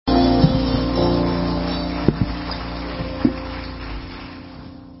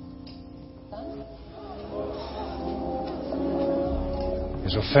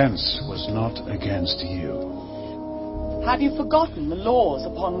His offense was not against you. Have you forgotten the laws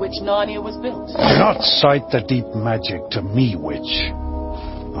upon which Narnia was built? Do not cite the deep magic to me, witch.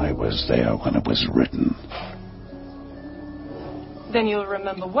 I was there when it was written. Then you'll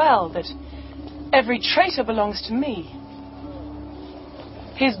remember well that every traitor belongs to me.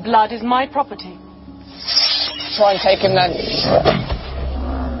 His blood is my property. Try and take him then.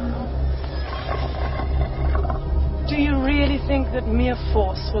 Do you really think that mere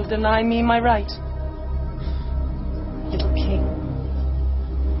force will deny me my right? Little king.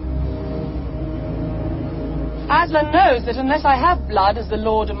 Aslan knows that unless I have blood as the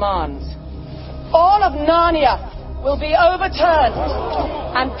law demands, all of Narnia will be overturned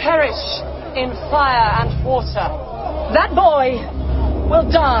and perish in fire and water. That boy will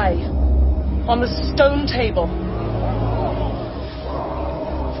die on the stone table,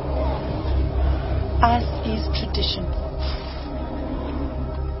 as is tradition.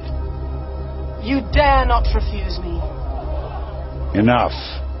 You dare not refuse me. Enough.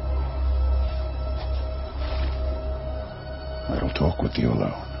 I'll talk with you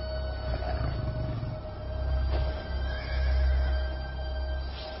alone.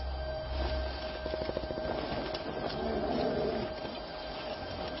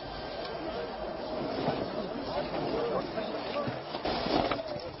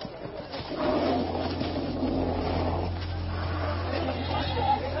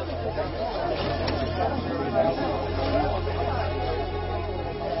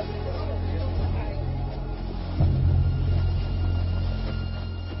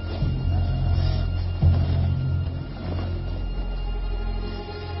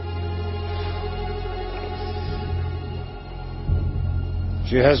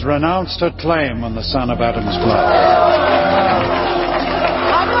 She has renounced her claim on the son of Adam's blood.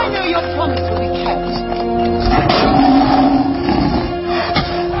 How do I know your promise will be kept?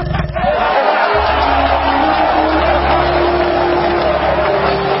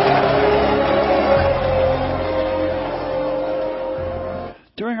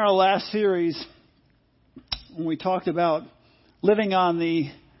 During our last series, when we talked about living on the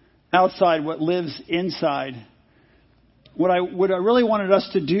outside, what lives inside, what I really wanted us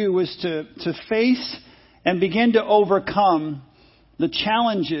to do was to face and begin to overcome the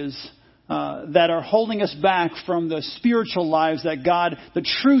challenges that are holding us back from the spiritual lives that God, the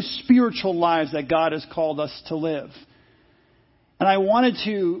true spiritual lives that God has called us to live. And I wanted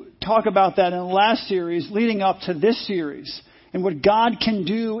to talk about that in the last series leading up to this series, and what God can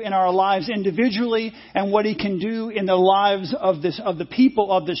do in our lives individually and what He can do in the lives of the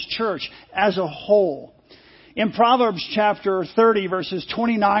people of this church as a whole. In Proverbs chapter 30, verses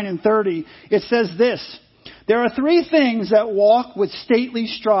 29 and 30, it says this: "There are 3 things that walk with stately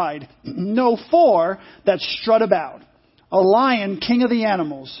stride, no 4 that strut about. A lion, king of the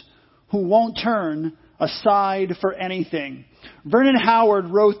animals, who won't turn aside for anything." Vernon Howard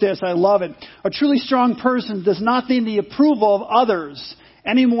wrote this, I love it: "A truly strong person does not need the approval of others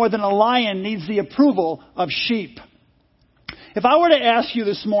any more than a lion needs the approval of sheep." If I were to ask you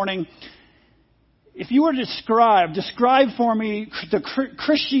this morning, if you were to describe for me the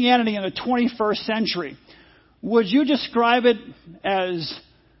Christianity in the 21st century, would you describe it as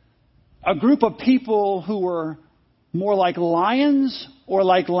a group of people who were more like lions or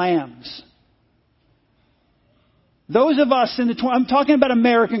like lambs? Those of us I'm talking about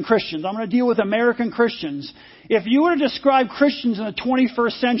American Christians. I'm going to deal with American Christians. If you were to describe Christians in the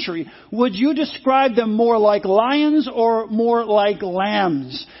 21st century, would you describe them more like lions or more like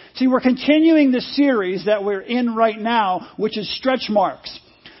lambs? See, we're continuing the series that we're in right now, which is stretch marks.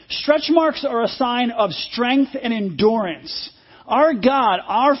 Stretch marks are a sign of strength and endurance. Our God,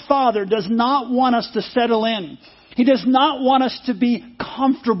 our Father, does not want us to settle in. He does not want us to be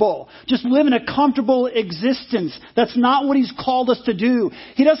comfortable, just live in a comfortable existence. That's not what He's called us to do.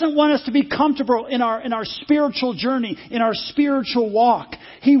 He doesn't want us to be comfortable in our spiritual journey, in our spiritual walk.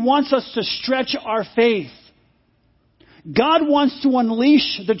 He wants us to stretch our faith. God wants to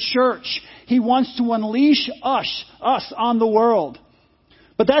unleash the church. He wants to unleash us on the world.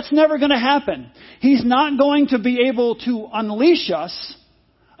 But that's never going to happen. He's not going to be able to unleash us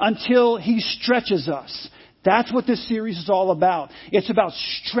until He stretches us. That's what this series is all about. It's about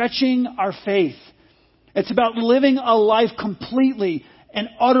stretching our faith. It's about living a life completely and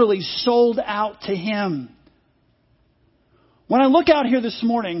utterly sold out to Him. When I look out here this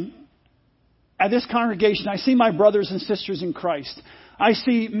morning at this congregation, I see my brothers and sisters in Christ. I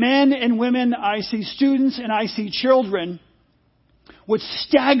see men and women, I see students, and I see children with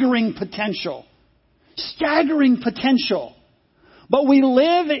staggering potential. Staggering potential. But we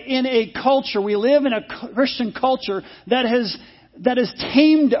live in a culture, we live in a Christian culture that has has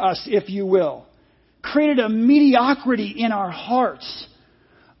tamed us, if you will, created a mediocrity in our hearts.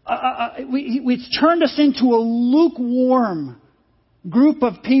 It's turned us into a lukewarm group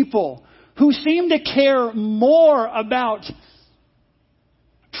of people who seem to care more about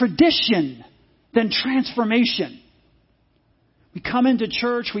tradition than transformation. We come into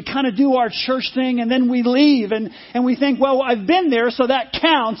church, we kind of do our church thing, and then we leave, and we think, well, I've been there, so that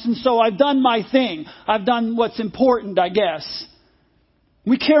counts, and so I've done my thing. I've done what's important, I guess.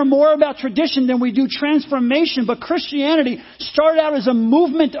 We care more about tradition than we do transformation, but Christianity started out as a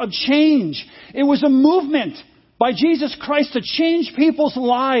movement of change. It was a movement by Jesus Christ to change people's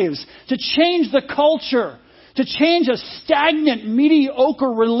lives, to change the culture, to change a stagnant,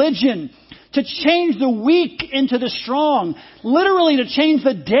 mediocre religion, to change the weak into the strong, literally to change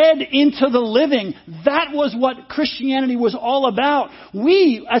the dead into the living. That was what Christianity was all about.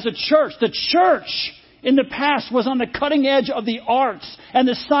 We, as a church, the church in the past was on the cutting edge of the arts and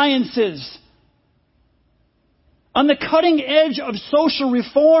the sciences. On the cutting edge of social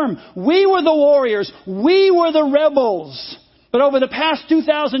reform. We were the warriors. We were the rebels. But over the past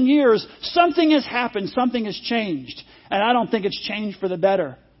 2,000 years, something has happened. Something has changed. And I don't think it's changed for the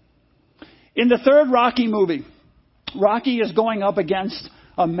better. In the third Rocky movie, Rocky is going up against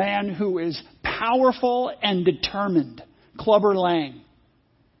a man who is powerful and determined, Clubber Lang.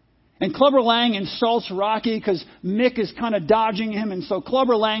 And Clubber Lang insults Rocky because Mick is kind of dodging him. And so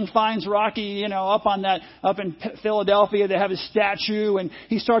Clubber Lang finds Rocky, up in Philadelphia. They have his statue, and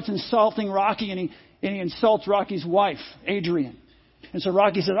he starts insulting Rocky, and he insults Rocky's wife, Adrian. And so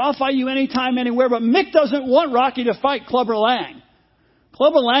Rocky said, I'll fight you anytime, anywhere. But Mick doesn't want Rocky to fight Clubber Lang.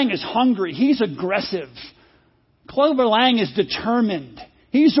 Clubber Lang is hungry. He's aggressive. Clubber Lang is determined.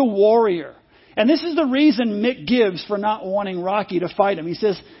 He's a warrior. And this is the reason Mick gives for not wanting Rocky to fight him. He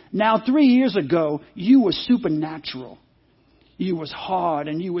says, now 3 years ago, you was supernatural. You was hard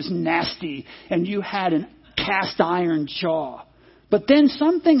and you was nasty and you had a cast iron jaw. But then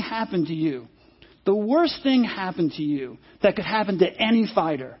something happened to you. The worst thing happened to you that could happen to any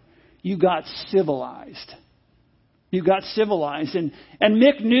fighter. You got civilized. You got civilized. And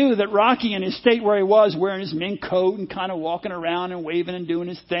Mick knew that Rocky, in his state where he was, wearing his mink coat and kind of walking around and waving and doing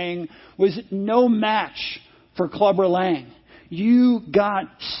his thing, was no match for Clubber Lang. You got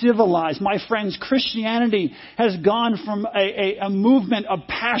civilized. My friends, Christianity has gone from a movement of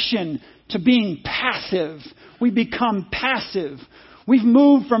passion to being passive. We become passive. We've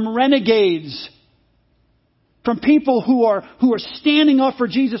moved from renegades, from people who are standing up for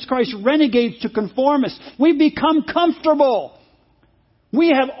Jesus Christ, renegades, to conformists. We become comfortable.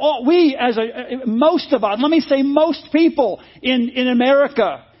 Most of us, let me say most people in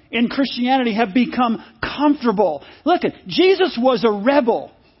America, in Christianity, have become comfortable. Look, Jesus was a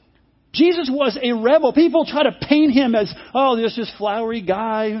rebel. Jesus was a rebel. People try to paint him as, this is flowery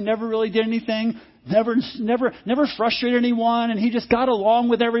guy who never really did anything. Never frustrated anyone, and he just got along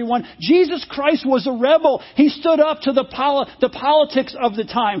with everyone. Jesus Christ was a rebel. He stood up to the politics of the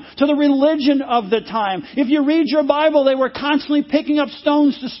time, to the religion of the time. If you read your Bible, they were constantly picking up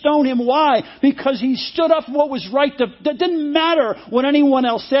stones to stone him. Why? Because he stood up for what was right. That didn't matter what anyone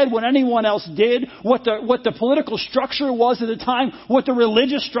else said, what anyone else did, what the political structure was at the time, what the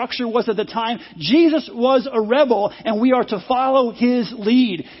religious structure was at the time. Jesus was a rebel, and we are to follow his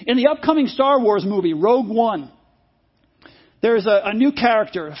lead. In the upcoming Star Wars movie, Rogue One, there's a new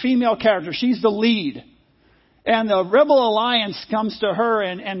character, a female character. She's the lead. And the Rebel Alliance comes to her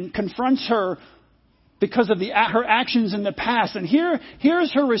and confronts her because of her actions in the past. And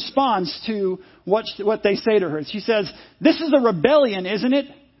here's her response to what they say to her. She says, this is a rebellion, isn't it?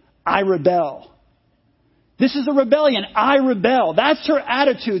 I rebel. This is a rebellion. I rebel. That's her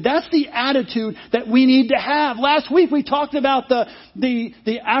attitude. That's the attitude that we need to have. Last week we talked about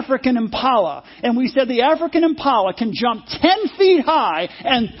the African impala. And we said the African impala can jump 10 feet high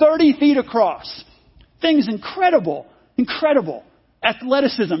and 30 feet across. Things incredible. Incredible.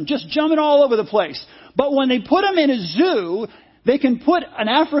 Athleticism. Just jumping all over the place. But when they put them in a zoo, they can put an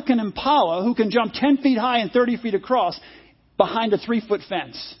African impala who can jump 10 feet high and 30 feet across behind a 3-foot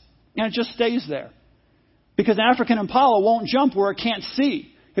fence. And it just stays there. Because an African impala won't jump where it can't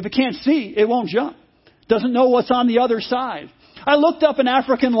see. If it can't see, it won't jump. Doesn't know what's on the other side. I looked up an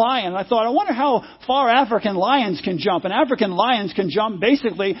African lion. And I thought, I wonder how far African lions can jump. And African lions can jump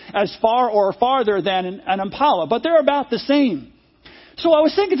basically as far or farther than an impala. But they're about the same. So I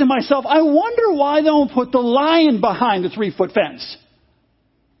was thinking to myself, I wonder why they don't put the lion behind the 3-foot fence.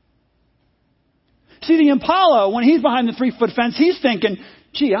 See, the impala, when he's behind the 3-foot fence, he's thinking,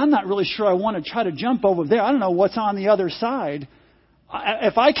 gee, I'm not really sure I want to try to jump over there. I don't know what's on the other side.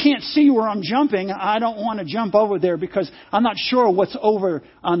 if I can't see where I'm jumping, I don't want to jump over there because I'm not sure what's over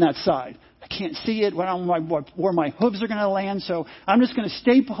on that side. I can't see it, where my hooves are going to land, so I'm just going to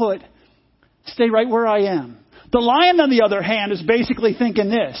stay put, stay right where I am. The lion, on the other hand, is basically thinking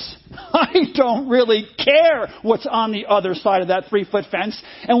this: I don't really care what's on the other side of that 3-foot fence.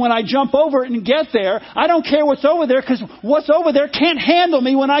 And when I jump over it and get there, I don't care what's over there because what's over there can't handle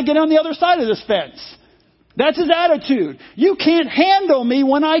me when I get on the other side of this fence. That's his attitude. You can't handle me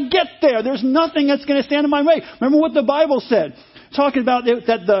when I get there. There's nothing that's going to stand in my way. Remember what the Bible said, talking about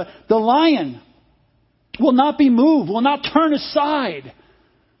that the lion will not be moved, will not turn aside.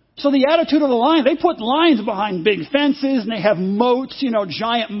 So the attitude of the lion, they put lions behind big fences and they have moats,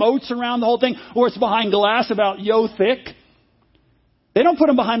 giant moats around the whole thing, or it's behind glass about yo thick. They don't put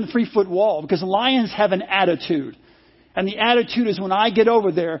them behind the 3-foot wall because lions have an attitude. And the attitude is, when I get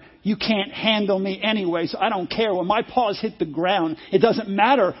over there, you can't handle me anyway, so I don't care. When my paws hit the ground, it doesn't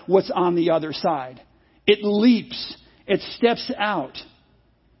matter what's on the other side. It leaps. It steps out.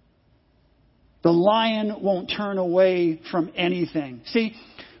 The lion won't turn away from anything. See,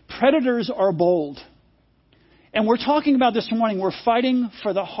 predators are bold. And we're talking about this morning, we're fighting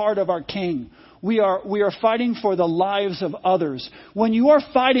for the heart of our King. We are fighting for the lives of others. When you are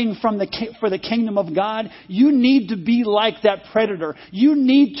fighting for the kingdom of God, you need to be like that predator. You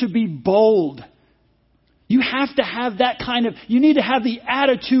need to be bold. You have to have you need to have the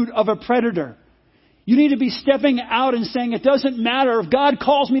attitude of a predator. You need to be stepping out and saying, it doesn't matter if God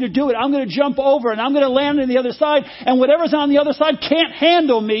calls me to do it. I'm going to jump over and I'm going to land on the other side. And whatever's on the other side can't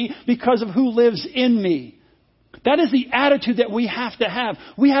handle me because of who lives in me. That is the attitude that we have to have.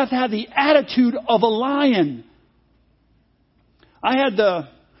 We have to have the attitude of a lion. I had the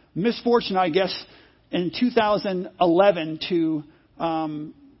misfortune, I guess, in 2011 to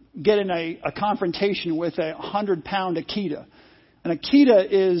get in a confrontation with a 100-pound Akita. An Akita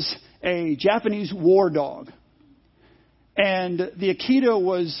is a Japanese war dog. And the Akita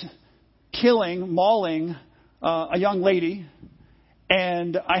was mauling a young lady.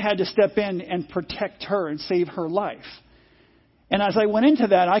 And I had to step in and protect her and save her life. And as I went into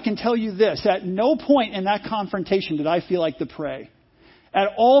that, I can tell you this: at no point in that confrontation did I feel like the prey. At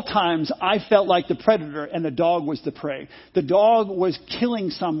all times, I felt like the predator and the dog was the prey. The dog was killing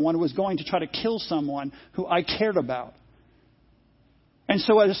someone, was going to try to kill someone who I cared about. And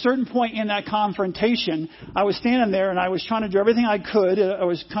so at a certain point in that confrontation, I was standing there and I was trying to do everything I could. I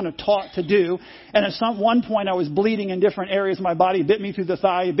was kind of taught to do. And at one point I was bleeding in different areas of my body. It bit me through the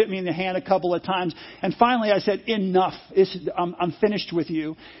thigh. It bit me in the hand a couple of times. And finally I said, enough. I'm finished with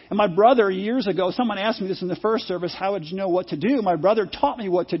you. And my brother, years ago, someone asked me this in the first service, how would you know what to do? My brother taught me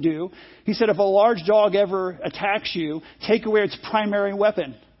what to do. He said, if a large dog ever attacks you, take away its primary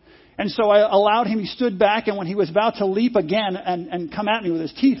weapon. And so I allowed him, he stood back, and when he was about to leap again and come at me with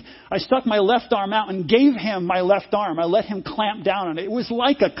his teeth, I stuck my left arm out and gave him my left arm. I let him clamp down on it. It was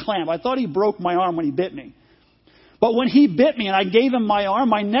like a clamp. I thought he broke my arm when he bit me. But when he bit me and I gave him my arm,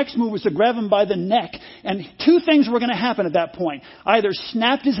 my next move was to grab him by the neck. And two things were going to happen at that point. I either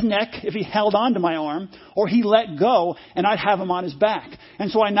snapped his neck if he held on to my arm, or he let go and I'd have him on his back.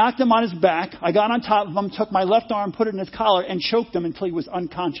 And so I knocked him on his back. I got on top of him, took my left arm, put it in his collar, and choked him until he was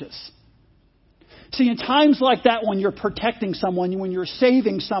unconscious. See, in times like that, when you're protecting someone, when you're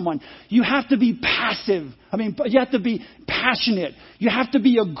saving someone, you have to be passive. You have to be passionate. You have to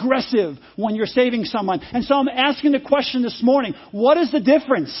be aggressive when you're saving someone. And so I'm asking the question this morning, what is the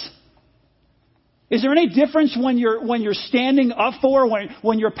difference? Is there any difference when you're standing up for,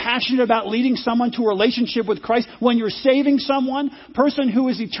 when you're passionate about leading someone to a relationship with Christ, when you're saving someone, person who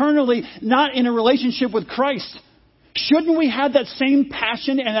is eternally not in a relationship with Christ? Shouldn't we have that same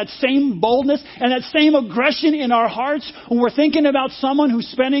passion and that same boldness and that same aggression in our hearts when we're thinking about someone who's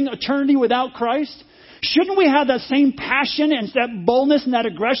spending eternity without Christ? Shouldn't we have that same passion and that boldness and that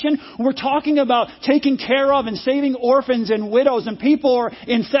aggression when we're talking about taking care of and saving orphans and widows and people who are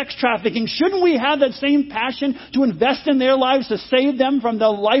in sex trafficking? Shouldn't we have that same passion to invest in their lives to save them from the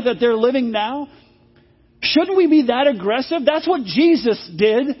life that they're living now? Shouldn't we be that aggressive? That's what Jesus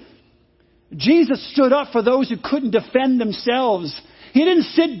did. Jesus stood up for those who couldn't defend themselves. He didn't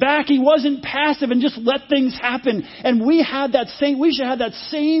sit back. He wasn't passive and just let things happen. And we should have that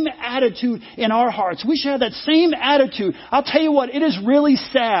same attitude in our hearts. We should have that same attitude. I'll tell you what, it is really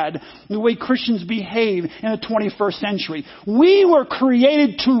sad the way Christians behave in the 21st century. We were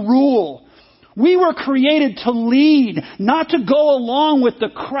created to rule. We were created to lead, not to go along with the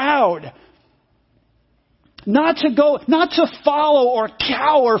crowd. Not to follow or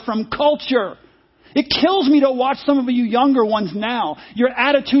cower from culture. It kills me to watch some of you younger ones now. Your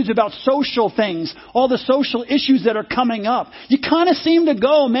attitudes about social things, all the social issues that are coming up. You kind of seem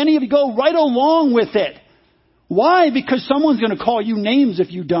to many of you go right along with it. Why? Because someone's going to call you names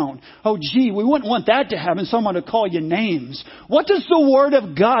if you don't. Oh, gee, we wouldn't want that to happen, someone to call you names. What does the Word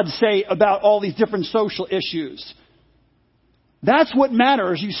of God say about all these different social issues? That's what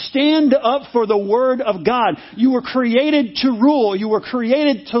matters. You stand up for the Word of God. You were created to rule. You were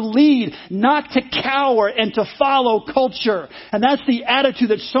created to lead, not to cower and to follow culture. And that's the attitude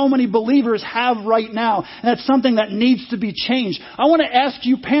that so many believers have right now. And that's something that needs to be changed. I want to ask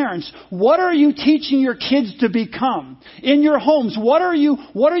you parents, what are you teaching your kids to become? In your homes, what are you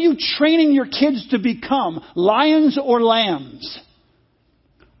training your kids to become? Lions or lambs?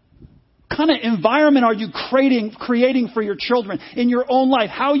 What kind of environment are you creating for your children in your own life?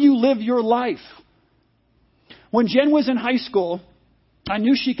 How you live your life? When Jen was in high school, I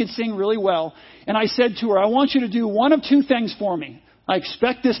knew she could sing really well. And I said to her, I want you to do one of two things for me. I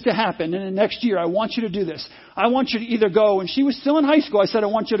expect this to happen in the next year. I want you to do this. I want you to either go, and she was still in high school, I said, I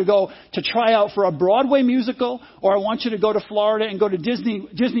want you to go to try out for a Broadway musical, or I want you to go to Florida and go to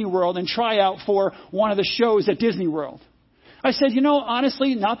Disney World and try out for one of the shows at Disney World. I said,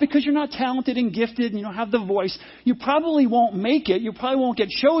 honestly, not because you're not talented and gifted and you don't have the voice, you probably won't make it. You probably won't get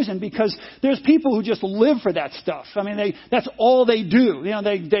chosen because there's people who just live for that stuff. I mean, that's all they do.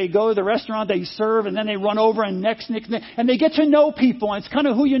 They go to the restaurant, they serve, and then they run over and next, and they get to know people. And it's kind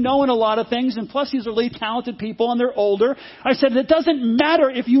of who you know in a lot of things. And plus, these are really talented people and they're older. I said, it doesn't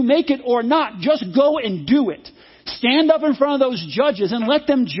matter if you make it or not. Just go and do it. Stand up in front of those judges and let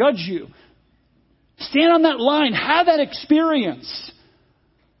them judge you. Stand on that line. Have that experience.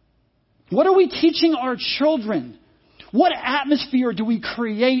 What are we teaching our children? What atmosphere do we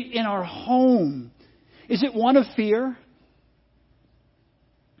create in our home? Is it one of fear?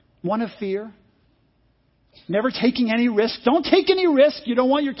 One of fear? Never taking any risk. Don't take any risk. You don't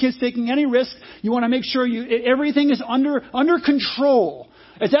want your kids taking any risk. You want to make sure everything is under control.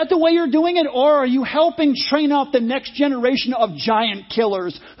 Is that the way you're doing it? Or are you helping train up the next generation of giant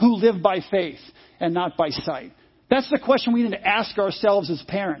killers who live by faith and not by sight? That's the question we need to ask ourselves as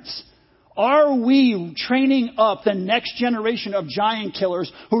parents. Are we training up the next generation of giant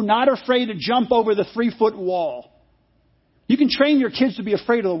killers who are not afraid to jump over the 3-foot wall? You can train your kids to be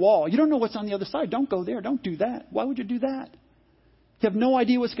afraid of the wall. You don't know what's on the other side. Don't go there. Don't do that. Why would you do that? You have no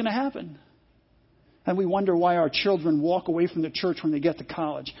idea what's going to happen. And we wonder why our children walk away from the church when they get to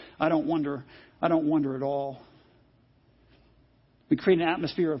college. I don't wonder at all. We create an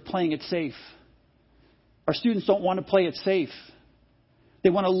atmosphere of playing it safe. Our students don't want to play it safe.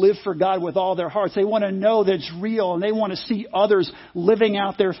 They want to live for God with all their hearts. They want to know that it's real, and they want to see others living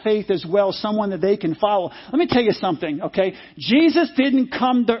out their faith as well, someone that they can follow. Let me tell you something, okay? Jesus didn't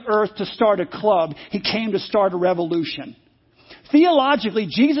come to earth to start a club. He came to start a revolution. Theologically,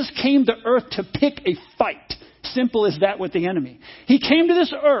 Jesus came to earth to pick a fight. Simple as that with the enemy. He came to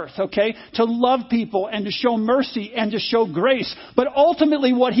this earth, okay, to love people and to show mercy and to show grace. But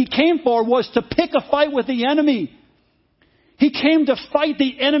ultimately what he came for was to pick a fight with the enemy. He came to fight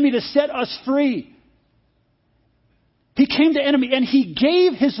the enemy to set us free. He came to enemy and he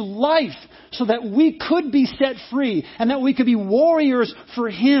gave his life so that we could be set free and that we could be warriors for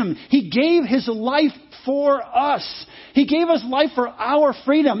him. He gave his life for us. He gave us life for our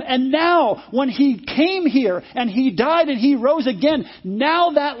freedom. And now, when he came here and he died and he rose again,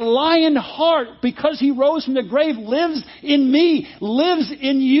 now that lion heart, because he rose from the grave, lives in me, lives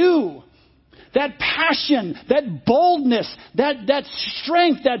in you. That passion, that boldness, that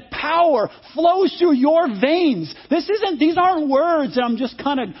strength, that power flows through your veins. These aren't words that I'm just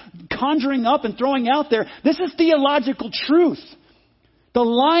kind of conjuring up and throwing out there. This is theological truth. The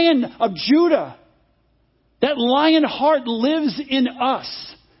Lion of Judah, that lion heart lives in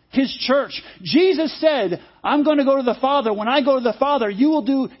us, his church. Jesus said, I'm going to go to the Father. When I go to the Father, you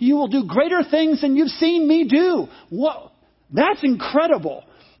will do greater things than you've seen me do. What? That's incredible.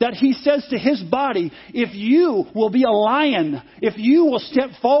 That he says to his body, if you will be a lion, if you will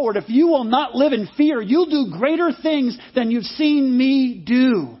step forward, if you will not live in fear, you'll do greater things than you've seen me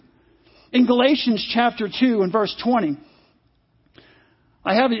do. In Galatians chapter 2 and verse 20,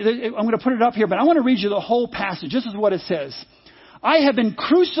 I'm going to put it up here, but I want to read you the whole passage. This is what it says. I have been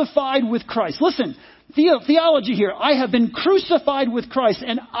crucified with Christ. Listen, theology here. I have been crucified with Christ,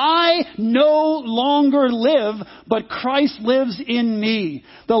 and I no longer live, but Christ lives in me.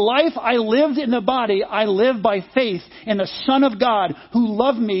 The life I lived in the body, I live by faith in the Son of God who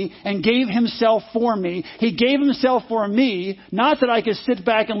loved me and gave himself for me. He gave himself for me, not that I could sit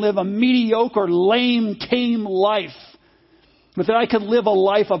back and live a mediocre, lame, tame life. but that I could live a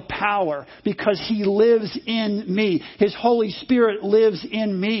life of power because He lives in me. His Holy Spirit lives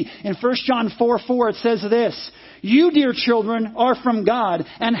in me. In 1 John 4:4 it says this, "You, dear children, are from God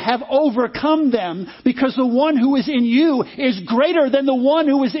and have overcome them because the one who is in you is greater than the one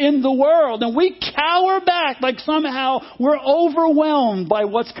who is in the world." And we cower back like somehow we're overwhelmed by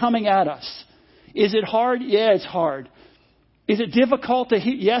what's coming at us. Is it hard? Yeah, it's hard. Is it difficult to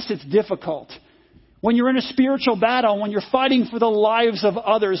hear? Yes, it's difficult. When you're in a spiritual battle, when you're fighting for the lives of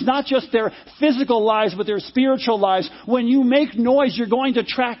others, not just their physical lives, but their spiritual lives, when you make noise, you're going to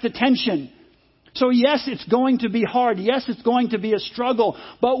attract attention. So yes, it's going to be hard. Yes, it's going to be a struggle.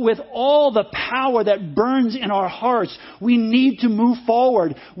 But with all the power that burns in our hearts, we need to move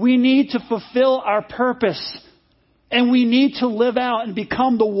forward. We need to fulfill our purpose. And we need to live out and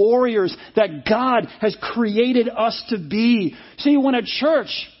become the warriors that God has created us to be. See, when a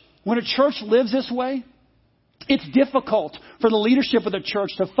church lives this way, it's difficult for the leadership of the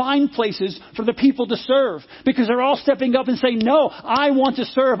church to find places for the people to serve because they're all stepping up and saying, "No, I want to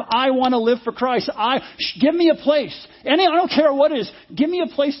serve. I want to live for Christ. Give me a place. I don't care what it is. Give me a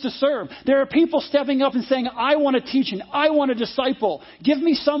place to serve." There are people stepping up and saying, "I want to teach and I want to disciple. Give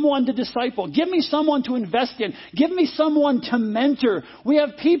me someone to disciple. Give me someone to invest in. Give me someone to mentor." We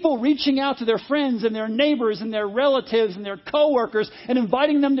have people reaching out to their friends and their neighbors and their relatives and their coworkers and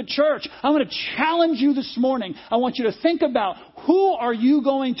inviting them to church. I'm going to challenge you this morning. I want you to think about, who are you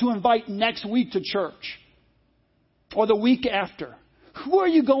going to invite next week to church? Or the week after? Who are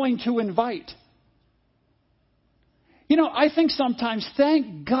you going to invite? I think sometimes,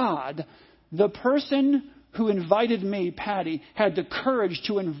 thank God, the person who invited me, Patty, had the courage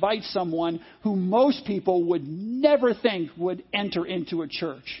to invite someone who most people would never think would enter into a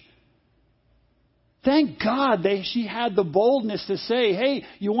church. Thank God she had the boldness to say, "Hey,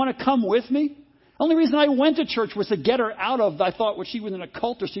 you want to come with me?" The only reason I went to church was to get her out of, I thought, what she was in a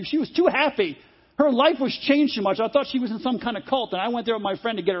cult or something. She was too happy. Her life was changed too much. I thought she was in some kind of cult, and I went there with my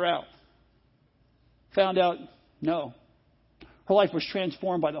friend to get her out. Found out, no. Her life was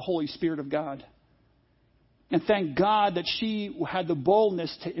transformed by the Holy Spirit of God. And thank God that she had the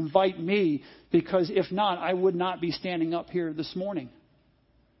boldness to invite me, because if not, I would not be standing up here this morning.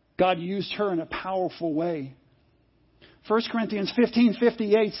 God used her in a powerful way. 1 Corinthians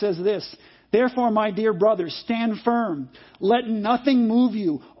 15:58 says this, "Therefore, my dear brothers, stand firm. Let nothing move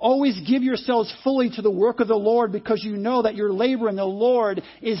you. Always give yourselves fully to the work of the Lord, because you know that your labor in the Lord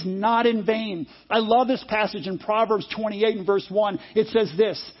is not in vain." I love this passage in Proverbs 28 and verse 1. It says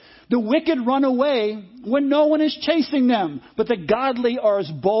this, "The wicked run away when no one is chasing them, but the godly are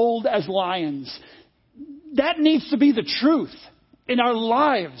as bold as lions." That needs to be the truth in our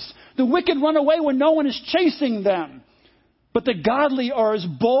lives. The wicked run away when no one is chasing them, but the godly are as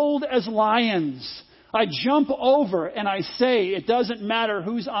bold as lions. I jump over and I say, it doesn't matter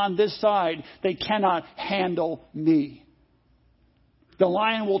who's on this side, they cannot handle me. The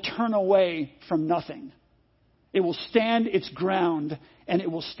lion will turn away from nothing. It will stand its ground, and it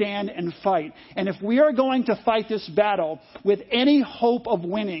will stand and fight. And if we are going to fight this battle with any hope of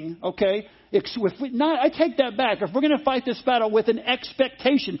winning, okay, I take that back. If we're going to fight this battle with an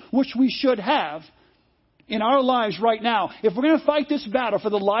expectation, which we should have, in our lives right now, if we're going to fight this battle for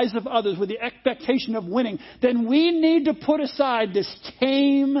the lives of others with the expectation of winning, then we need to put aside this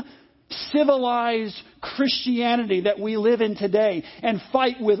tame, civilized Christianity that we live in today and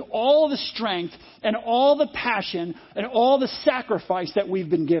fight with all the strength and all the passion and all the sacrifice that we've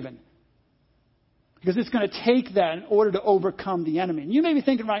been given. Because it's going to take that in order to overcome the enemy. And you may be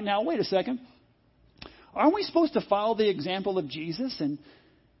thinking right now, wait a second, aren't we supposed to follow the example of Jesus? And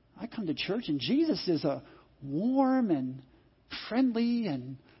I come to church and Jesus is a warm and friendly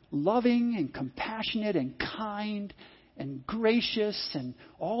and loving and compassionate and kind and gracious and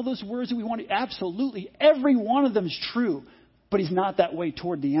all those words that we want. Absolutely, every one of them is true, but he's not that way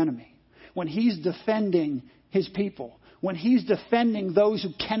toward the enemy. When he's defending his people, when he's defending those who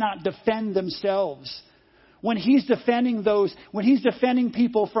cannot defend themselves, when he's defending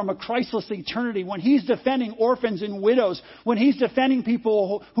people from a Christless eternity, when he's defending orphans and widows, when he's defending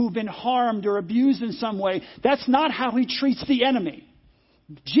people who've been harmed or abused in some way, that's not how he treats the enemy.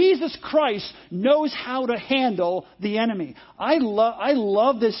 Jesus Christ knows how to handle the enemy. I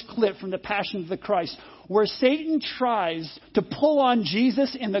love this clip from the Passion of the Christ, where Satan tries to pull on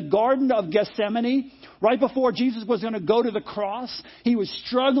Jesus in the Garden of Gethsemane. Right before Jesus was going to go to the cross, he was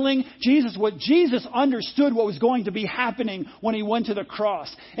struggling. Jesus understood what was going to be happening when he went to the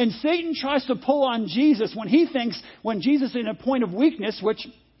cross. And Satan tries to pull on Jesus when Jesus is in a point of weakness, which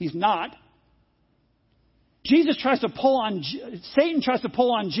he's not. Satan tries to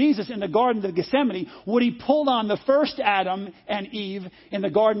pull on Jesus in the Garden of Gethsemane, what he pulled on the first Adam and Eve in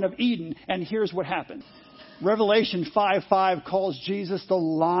the Garden of Eden. And here's what happened. Revelation 5:5 calls Jesus the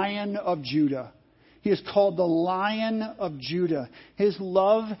Lion of Judah. He is called the Lion of Judah. His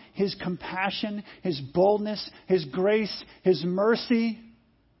love, his compassion, his boldness, his grace, his mercy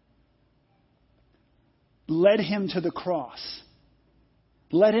led him to the cross.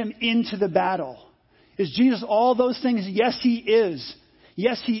 Led him into the battle. Is Jesus all those things? Yes, he is.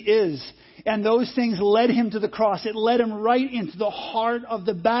 Yes, he is. And those things led him to the cross. It led him right into the heart of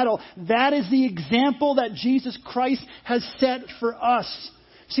the battle. That is the example that Jesus Christ has set for us.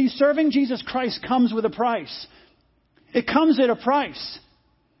 See, serving Jesus Christ comes with a price. It comes at a price.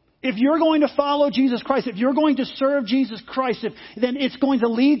 If you're going to follow Jesus Christ, if you're going to serve Jesus Christ, then it's going to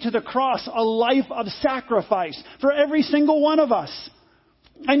lead to the cross, a life of sacrifice for every single one of us.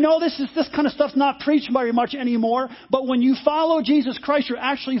 I know this kind of stuff's not preached very much anymore, but when you follow Jesus Christ, you're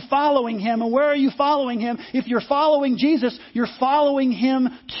actually following him. And where are you following him? If you're following Jesus, you're following him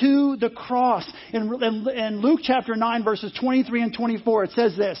to the cross. In Luke chapter 9, verses 23 and 24, it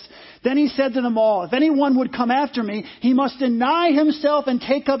says this. Then he said to them all, if anyone would come after me, he must deny himself and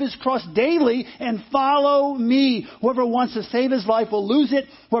take up his cross daily and follow me. Whoever wants to save his life will lose it.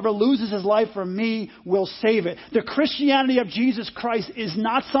 Whoever loses his life for me will save it. The Christianity of Jesus Christ is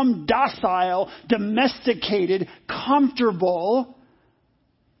not some docile, domesticated, comfortable,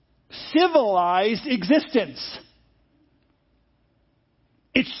 civilized existence.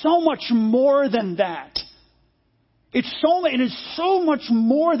 It's so much more than that. It is so much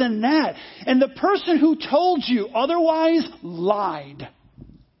more than that. And the person who told you otherwise lied.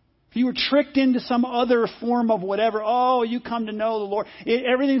 If you were tricked into some other form of whatever, oh, you come to know the Lord,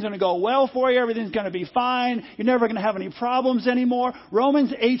 everything's going to go well for you, everything's going to be fine, you're never going to have any problems anymore.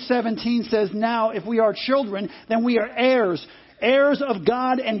 Romans 8:17 says, now if we are children, then we are heirs. Heirs of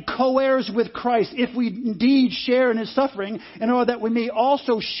God and co-heirs with Christ, if we indeed share in his suffering, in order that we may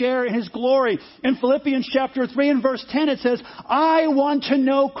also share in his glory. In Philippians chapter 3 and verse 10, it says, I want to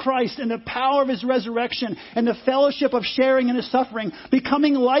know Christ and the power of his resurrection and the fellowship of sharing in his suffering,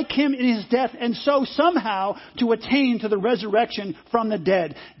 becoming like him in his death, and so somehow to attain to the resurrection from the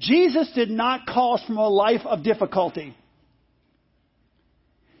dead. Jesus did not call us from a life of difficulty.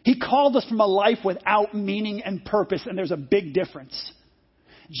 He called us from a life without meaning and purpose, and there's a big difference.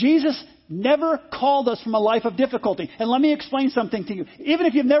 Jesus never called us from a life of difficulty. And let me explain something to you. Even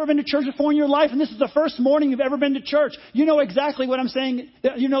if you've never been to church before in your life, and this is the first morning you've ever been to church, you know exactly what I'm saying.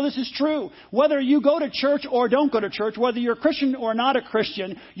 You know this is true. Whether you go to church or don't go to church, whether you're a Christian or not a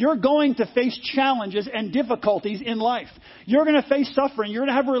Christian, you're going to face challenges and difficulties in life. You're going to face suffering. You're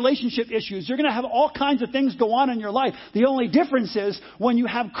going to have relationship issues. You're going to have all kinds of things go on in your life. The only difference is when you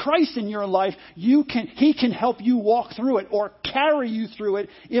have Christ in your life, He can help you walk through it or carry you through it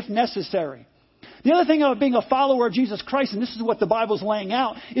if necessary. The other thing about being a follower of Jesus Christ, and this is what the Bible's laying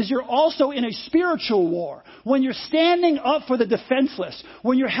out, is you're also in a spiritual war. When you're standing up for the defenseless,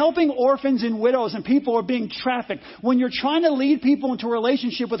 when you're helping orphans and widows and people are being trafficked, when you're trying to lead people into a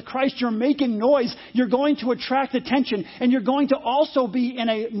relationship with Christ, you're making noise, you're going to attract attention, and you're going to also be in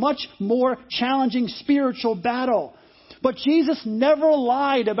a much more challenging spiritual battle. But Jesus never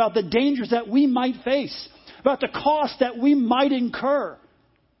lied about the dangers that we might face, about the cost that we might incur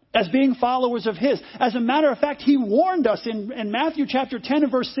as being followers of his. As a matter of fact, he warned us in Matthew chapter 10 and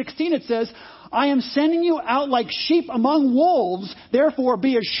verse 16. It says, I am sending you out like sheep among wolves. Therefore,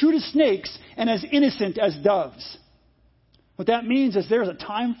 be as shrewd as snakes and as innocent as doves. What that means is there's a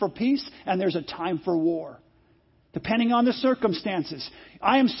time for peace and there's a time for war, depending on the circumstances.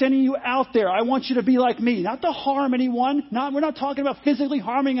 I am sending you out there. I want you to be like me, not to harm anyone. We're not talking about physically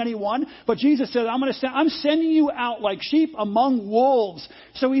harming anyone. But Jesus said, I'm sending you out like sheep among wolves.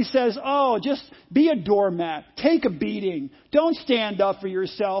 So he says, just be a doormat. Take a beating. Don't stand up for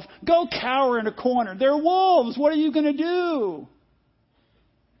yourself. Go cower in a corner. They're wolves. What are you going to do?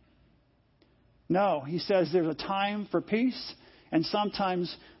 No, he says there's a time for peace. And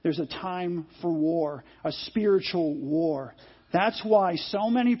sometimes there's a time for war, a spiritual war. That's why so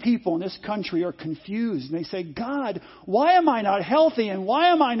many people in this country are confused. And they say, God, why am I not healthy? And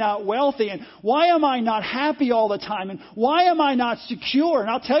why am I not wealthy? And why am I not happy all the time? And why am I not secure? And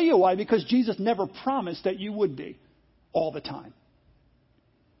I'll tell you why, because Jesus never promised that you would be all the time.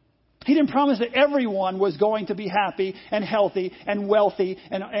 He didn't promise that everyone was going to be happy and healthy and wealthy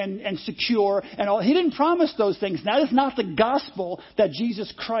and secure and all. He didn't promise those things. That is not the gospel that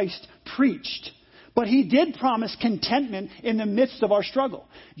Jesus Christ preached. But he did promise contentment in the midst of our struggle.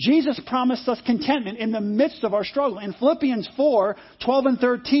 Jesus promised us contentment in the midst of our struggle. In Philippians 4:12 and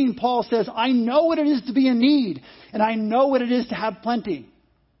 13, Paul says, I know what it is to be in need, and I know what it is to have plenty.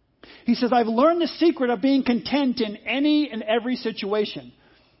 He says, I've learned the secret of being content in any and every situation,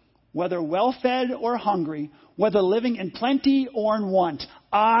 whether well-fed or hungry, whether living in plenty or in want.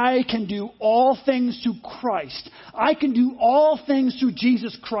 I can do all things through Christ. I can do all things through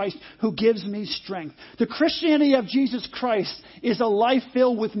Jesus Christ who gives me strength. The Christianity of Jesus Christ is a life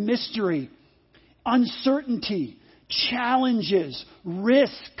filled with mystery, uncertainty, challenges,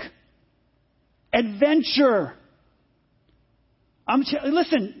 risk, adventure.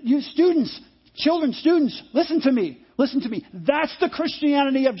 Listen, you students, children, students, listen to me. Listen to me. That's the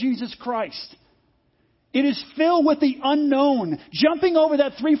Christianity of Jesus Christ. It is filled with the unknown, jumping over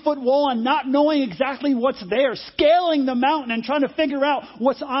that 3-foot wall and not knowing exactly what's there, scaling the mountain and trying to figure out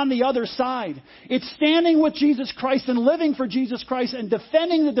what's on the other side. It's standing with Jesus Christ and living for Jesus Christ and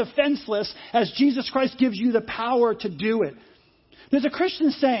defending the defenseless as Jesus Christ gives you the power to do it. There's a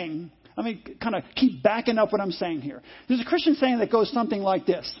Christian saying, let me kind of keep backing up what I'm saying here. There's a Christian saying that goes something like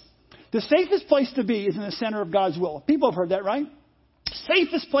this. The safest place to be is in the center of God's will. People have heard that, right?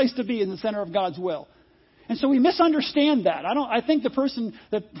 Safest place to be is in the center of God's will. And so we misunderstand that. I think the person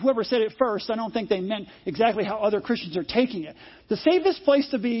that whoever said it first, I don't think they meant exactly how other Christians are taking it. The safest place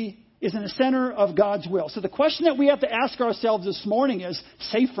to be is in the center of God's will. So the question that we have to ask ourselves this morning is,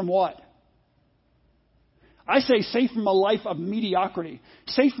 safe from what? I say safe from a life of mediocrity,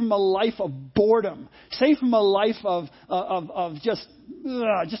 safe from a life of boredom, safe from a life of just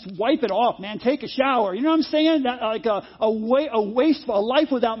wipe it off, man. Take a shower. You know what I'm saying? That, like a wasteful, a life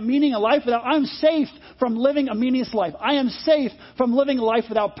without meaning, a life without. I'm safe from living a meaningless life. I am safe from living a life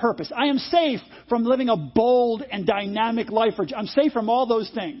without purpose. I am safe from living a bold and dynamic life. I'm safe from all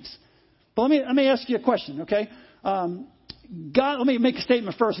those things. But let me ask you a question, okay? Let me make a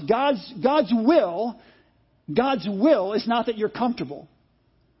statement first. God's will is not that you're comfortable,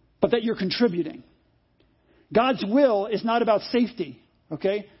 but that you're contributing. God's will is not about safety,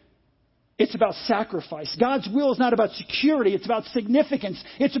 okay? It's about sacrifice. God's will is not about security. It's about significance.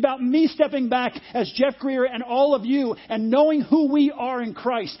 It's about me stepping back as Jeff Greer and all of you and knowing who we are in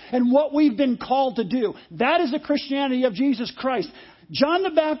Christ and what we've been called to do. That is the Christianity of Jesus Christ. John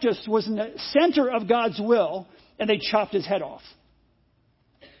the Baptist was in the center of God's will, and they chopped his head off.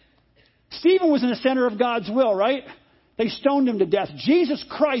 Stephen was in the center of God's will, right? They stoned him to death. Jesus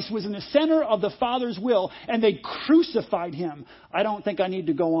Christ was in the center of the Father's will, and they crucified him. I don't think I need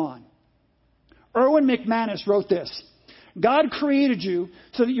to go on. Erwin McManus wrote this. God created you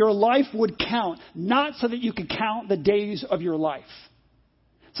so that your life would count, not so that you could count the days of your life.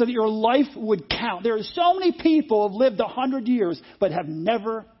 So that your life would count. There are so many people who have lived 100 years, but have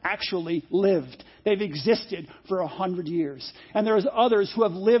never actually lived. They've existed for 100 years. And there's others who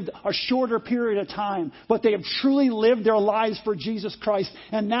have lived a shorter period of time, but they have truly lived their lives for Jesus Christ.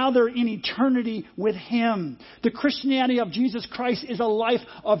 And now they're in eternity with Him. The Christianity of Jesus Christ is a life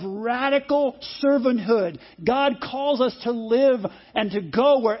of radical servanthood. God calls us to live and to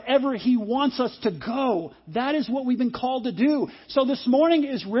go wherever He wants us to go. That is what we've been called to do. So this morning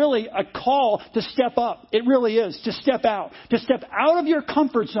is really a call to step up. It really is. To step out of your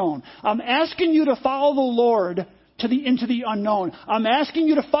comfort zone. I'm asking you to follow the Lord into the unknown. I'm asking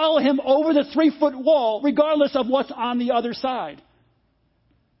you to follow Him over the 3-foot wall, regardless of what's on the other side.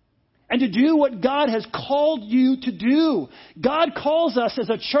 And to do what God has called you to do. God calls us as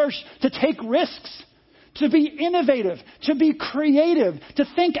a church to take risks, to be innovative, to be creative, to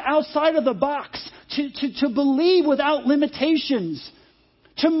think outside of the box, to believe without limitations,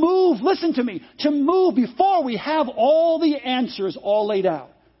 to move, listen to me, to move before we have all the answers all laid out.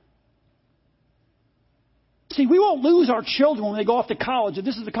 See, we won't lose our children when they go off to college, if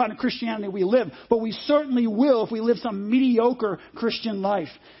this is the kind of Christianity we live, but we certainly will if we live some mediocre Christian life.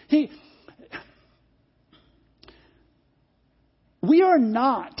 We are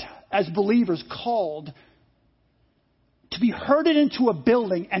not, as believers, called to be herded into a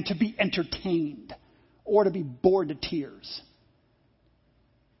building and to be entertained or to be bored to tears.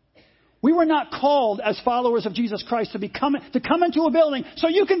 We were not called as followers of Jesus Christ to come into a building so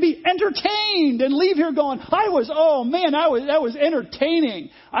you can be entertained and leave here going, that was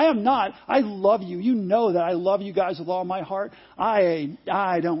entertaining. I am not. I love you. You know that I love you guys with all my heart.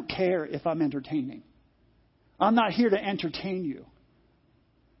 I don't care if I'm entertaining. I'm not here to entertain you.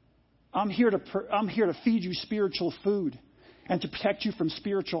 I'm here to feed you spiritual food and to protect you from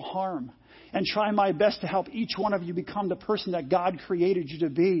spiritual harm. And try my best to help each one of you become the person that God created you to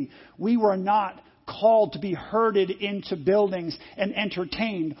be. We were not called to be herded into buildings and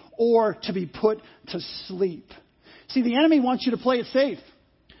entertained or to be put to sleep. See, the enemy wants you to play it safe.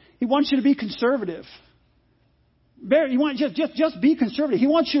 He wants you to be conservative. He wants just be conservative. He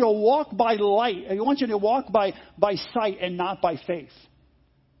wants you to walk by light. He wants you to walk by sight and not by faith.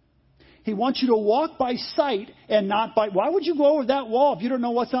 He wants you to walk by sight and not by... Why would you go over that wall if you don't know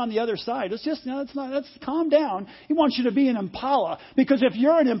what's on the other side? Let's calm down. He wants you to be an impala. Because if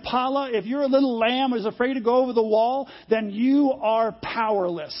you're an impala, if you're a little lamb who's afraid to go over the wall, then you are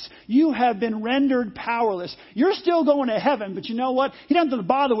powerless. You have been rendered powerless. You're still going to heaven, but you know what? He doesn't have to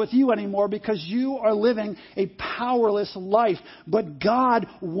bother with you anymore because you are living a powerless life. But God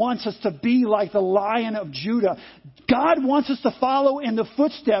wants us to be like the Lion of Judah. God wants us to follow in the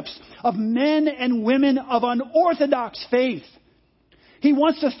footsteps of men and women of unorthodox faith. He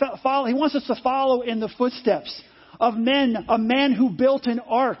wants us to follow in the footsteps of a man who built an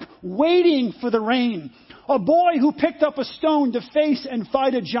ark, waiting for the rain. A boy who picked up a stone to face and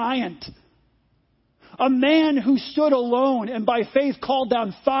fight a giant. A man who stood alone and by faith called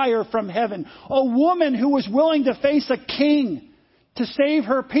down fire from heaven. A woman who was willing to face a king to save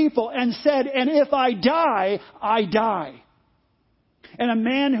her people and said, and if I die, I die. And a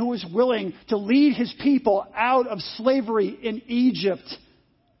man who was willing to lead his people out of slavery in Egypt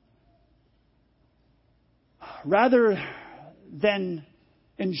rather than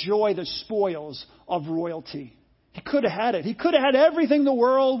enjoy the spoils of royalty. He could have had it. He could have had everything the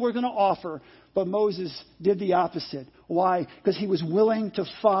world were going to offer. But Moses did the opposite. Why? Because he was willing to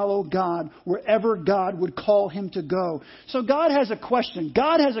follow God wherever God would call him to go. So God has a question.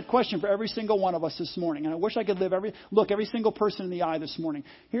 God has a question for every single one of us this morning. And I wish I could look every single person in the eye this morning.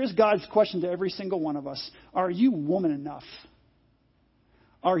 Here's God's question to every single one of us. Are you woman enough?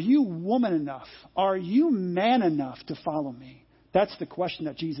 Are you woman enough? Are you man enough to follow me? That's the question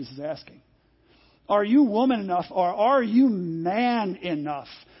that Jesus is asking. Are you woman enough or are you man enough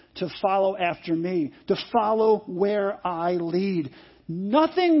to follow after me, to follow where I lead?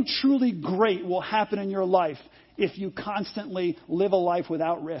 Nothing truly great will happen in your life if you constantly live a life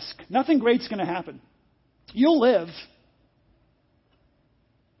without risk. Nothing great's going to happen. You'll live,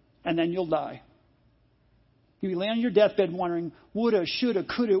 and then you'll die. You'll lay on your deathbed wondering, woulda, shoulda,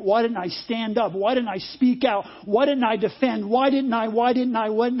 coulda, why didn't I stand up? Why didn't I speak out? Why didn't I defend? Why didn't I?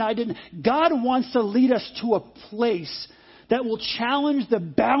 God wants to lead us to a place that will challenge the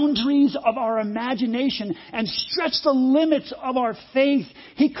boundaries of our imagination and stretch the limits of our faith.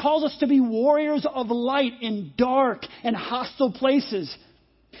 He calls us to be warriors of light in dark and hostile places.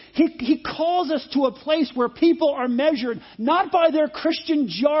 He calls us to a place where people are measured not by their Christian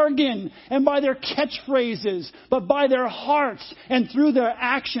jargon and by their catchphrases, but by their hearts and through their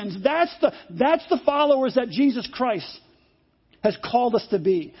actions. That's the followers that Jesus Christ has called us to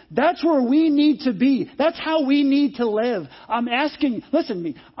be. That's where we need to be. That's how we need to live. Listen to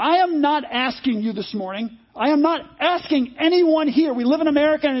me. I am not asking you this morning. I am not asking anyone here. We live in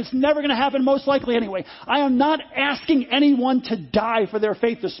America and it's never going to happen most likely anyway. I am not asking anyone to die for their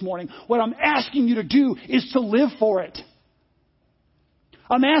faith this morning. What I'm asking you to do is to live for it.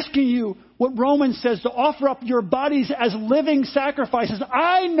 I'm asking you what Romans says, to offer up your bodies as living sacrifices.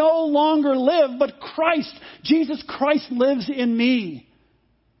 I no longer live, but Christ, Jesus Christ lives in me.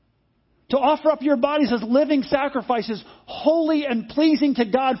 To offer up your bodies as living sacrifices, holy and pleasing to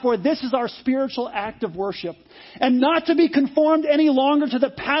God, for this is our spiritual act of worship. And not to be conformed any longer to the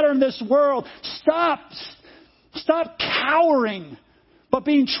pattern of this world. Stop cowering, but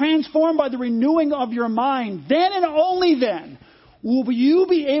being transformed by the renewing of your mind. Then and only then will you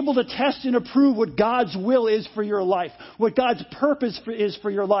be able to test and approve what God's will is for your life, what God's purpose is for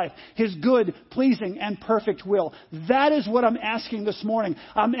your life, His good, pleasing, and perfect will. That is what I'm asking this morning.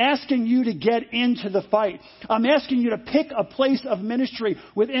 I'm asking you to get into the fight. I'm asking you to pick a place of ministry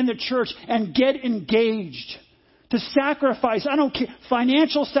within the church and get engaged. To sacrifice, I don't care,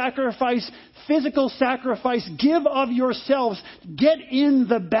 financial sacrifice, physical sacrifice, give of yourselves. Get in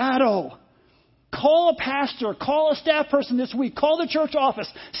the battle. Call a pastor. Call a staff person this week. Call the church office.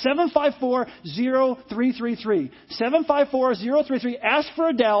 754-0333. 754-0333. Ask for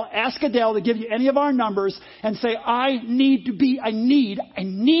Adele. Ask Adele to give you any of our numbers and say, I need to be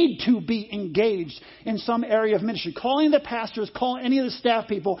engaged in some area of ministry. Calling the pastors, call any of the staff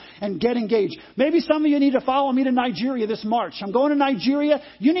people and get engaged. Maybe some of you need to follow me to Nigeria this March. I'm going to Nigeria.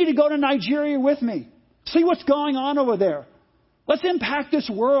 You need to go to Nigeria with me. See what's going on over there. Let's impact this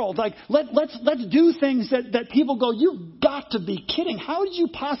world. Let's do things that people go, you've got to be kidding. How did you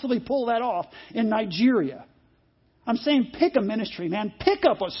possibly pull that off in Nigeria? I'm saying pick a ministry, man. Pick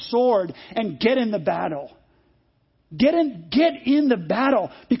up a sword and get in the battle. Get in the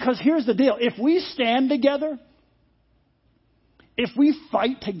battle. Because here's the deal. If we stand together, if we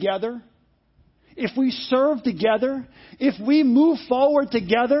fight together, if we serve together, if we move forward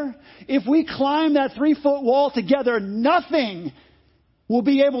together, if we climb that 3-foot wall together, nothing will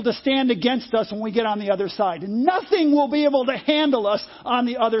be able to stand against us when we get on the other side. Nothing will be able to handle us on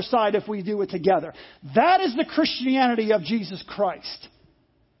the other side if we do it together. That is the Christianity of Jesus Christ.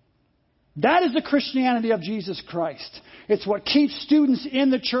 That is the Christianity of Jesus Christ. It's what keeps students in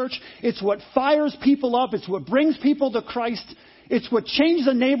the church. It's what fires people up. It's what brings people to Christ. It's what changes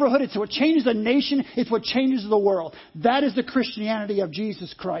a neighborhood. It's what changes a nation. It's what changes the world. That is the Christianity of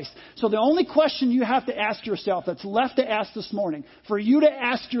Jesus Christ. So the only question you have to ask yourself, that's left to ask this morning, for you to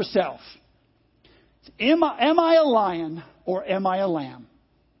ask yourself, am I a lion or am I a lamb?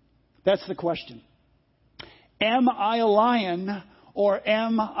 That's the question. Am I a lion or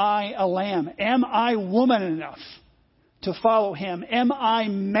am I a lamb? Am I woman enough to follow him? Am I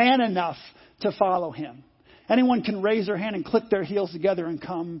man enough to follow him? Anyone can raise their hand and click their heels together and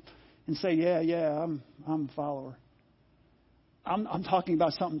come and say, yeah, I'm a follower. I'm talking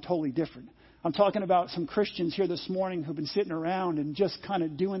about something totally different. I'm talking about some Christians here this morning who've been sitting around and just kind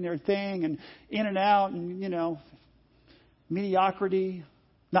of doing their thing and in and out and, mediocrity,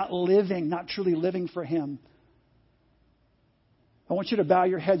 not truly living for him. I want you to bow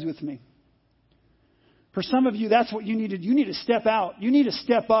your heads with me. For some of you, that's what you need to do. You need to step out. You need to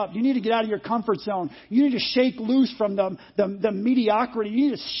step up. You need to get out of your comfort zone. You need to shake loose from the mediocrity.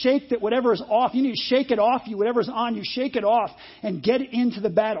 You need to shake that whatever is off. You need to shake it off you. Whatever's on you, shake it off and get into the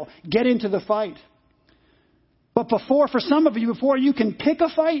battle. Get into the fight. But for some of you, before you can pick a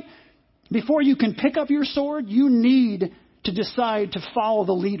fight, before you can pick up your sword, you need to decide to follow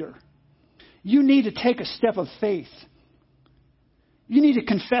the leader. You need to take a step of faith. You need to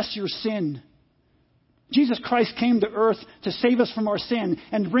confess your sin. Jesus Christ came to earth to save us from our sin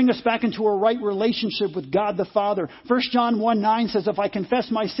and bring us back into a right relationship with God the Father. 1 John 1:9 says, if I confess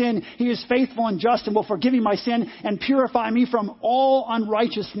my sin, he is faithful and just and will forgive me my sin and purify me from all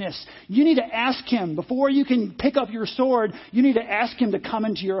unrighteousness. You need to ask him. Before you can pick up your sword, you need to ask him to come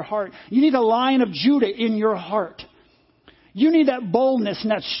into your heart. You need a Lion of Judah in your heart. You need that boldness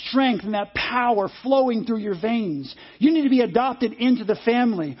and that strength and that power flowing through your veins. You need to be adopted into the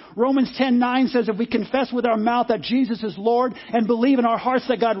family. Romans 10:9 says if we confess with our mouth that Jesus is Lord and believe in our hearts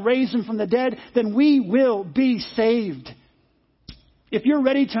that God raised him from the dead, then we will be saved. If you're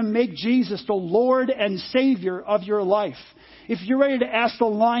ready to make Jesus the Lord and Savior of your life, if you're ready to ask the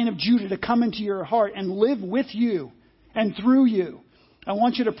Lion of Judah to come into your heart and live with you and through you, I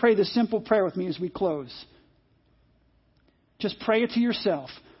want you to pray this simple prayer with me as we close. Just pray it to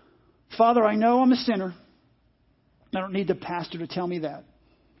yourself. Father, I know I'm a sinner. I don't need the pastor to tell me that.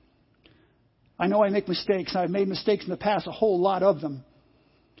 I know I make mistakes. I've made mistakes in the past, a whole lot of them.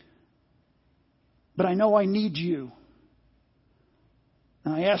 But I know I need you.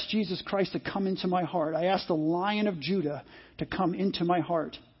 And I ask Jesus Christ to come into my heart. I ask the Lion of Judah to come into my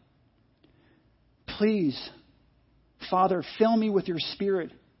heart. Please, Father, fill me with your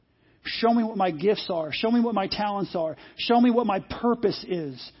Spirit. Show me what my gifts are. Show me what my talents are. Show me what my purpose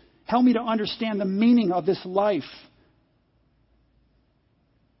is. Help me to understand the meaning of this life.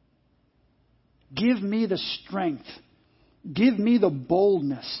 Give me the strength. Give me the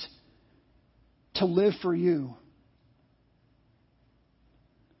boldness to live for you.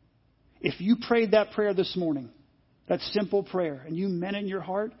 If you prayed that prayer this morning, that simple prayer, and you meant it in your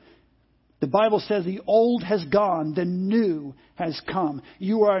heart, the Bible says the old has gone, the new has come.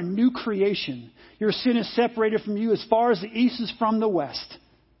 You are a new creation. Your sin is separated from you as far as the east is from the west.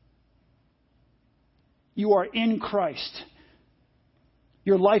 You are in Christ.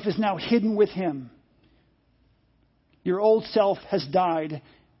 Your life is now hidden with him. Your old self has died,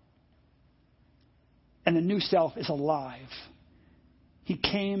 and the new self is alive. He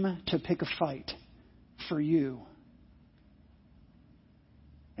came to pick a fight for you.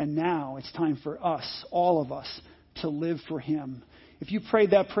 And now it's time for us, all of us, to live for him. If you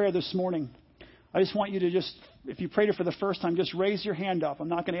prayed that prayer this morning, I just want you to if you prayed it for the first time, just raise your hand up. I'm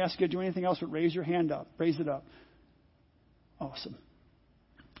not going to ask you to do anything else, but raise your hand up. Raise it up. Awesome.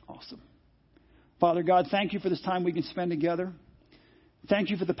 Awesome. Father God, thank you for this time we can spend together.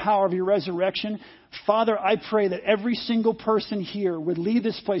 Thank you for the power of your resurrection. Father, I pray that every single person here would leave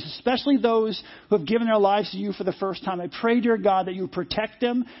this place, especially those who have given their lives to you for the first time. I pray, dear God, that you would protect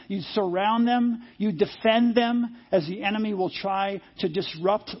them, you'd surround them, you'd defend them as the enemy will try to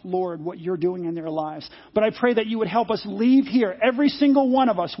disrupt, Lord, what you're doing in their lives. But I pray that you would help us leave here, every single one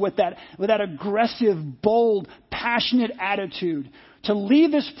of us, with that aggressive, bold, passionate attitude to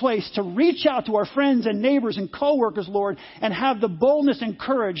leave this place, to reach out to our friends and neighbors and coworkers, Lord, and have the boldness and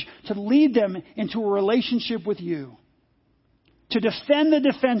courage to lead them into a relationship with you. To defend the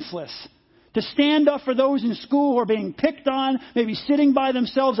defenseless. To stand up for those in school who are being picked on, maybe sitting by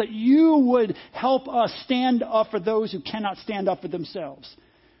themselves, that you would help us stand up for those who cannot stand up for themselves.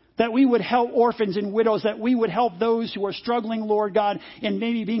 That we would help orphans and widows, that we would help those who are struggling, Lord God, in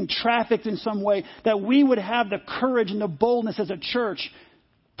maybe being trafficked in some way, that we would have the courage and the boldness as a church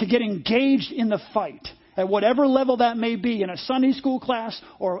to get engaged in the fight. At whatever level that may be, in a Sunday school class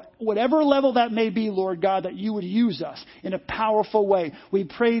or whatever level that may be, Lord God, that you would use us in a powerful way. We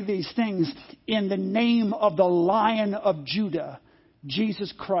pray these things in the name of the Lion of Judah,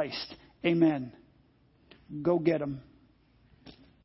 Jesus Christ. Amen. Go get them.